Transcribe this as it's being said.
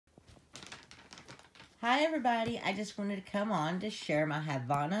Hi everybody, I just wanted to come on to share my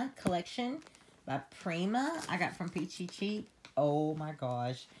Havana collection by Prima. I got from Peachy cheap. Oh my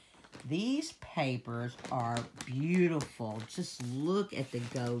gosh, these papers are beautiful. Just look at the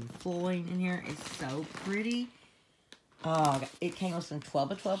gold foiling in here. It's so pretty. Oh, it came with some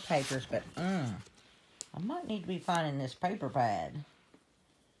 12 of 12 papers, but I might need to be finding this paper pad.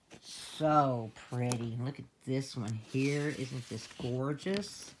 So pretty. Look at this one here. Isn't this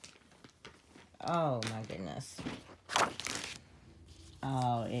gorgeous? Oh my goodness.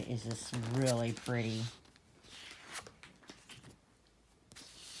 Oh, it is just really pretty.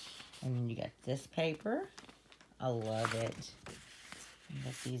 And then you got this paper. I love it.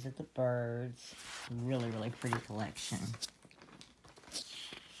 But these are the birds. Really, really pretty collection.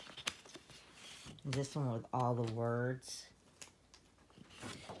 This one with all the words.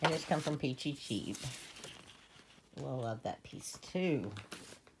 And this comes from Peachy Cheap. Well, I love that piece too.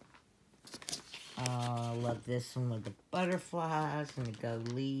 I love this one with the butterflies and the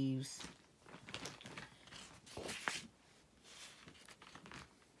gold leaves.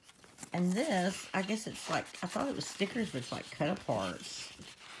 And this, I guess it's like, I thought it was stickers, but it's like cut aparts.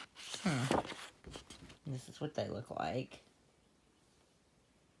 This is what they look like.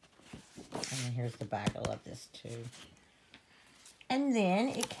 And then here's the back. I love this too. And then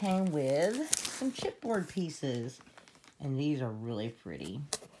it came with some chipboard pieces. And these are really pretty.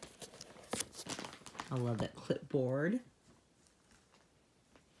 I love that clipboard.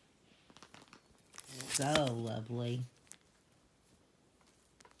 So lovely.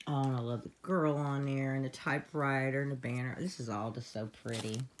 Oh, and I love the girl on there and the typewriter and the banner. This is all just so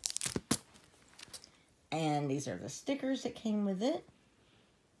pretty. And these are the stickers that came with it.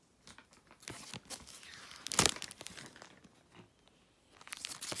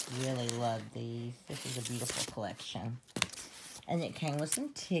 Really love these. This is a beautiful collection. And it came with some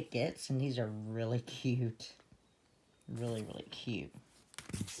tickets, and these are really cute. Really, really cute.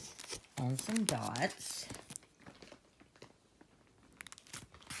 And some dots.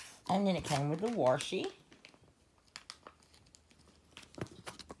 And then it came with the washi.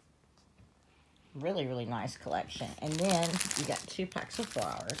 Really, really nice collection. And then you got 2 packs of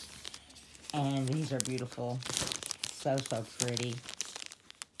flowers. And these are beautiful. So, so pretty.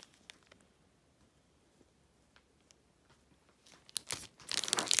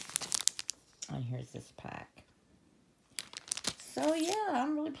 And here's this pack. So yeah,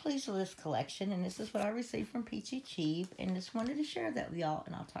 I'm really pleased with this collection, and this is what I received from Peachy Cheap, and just wanted to share that with y'all,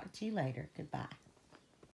 and I'll talk to you later. Goodbye.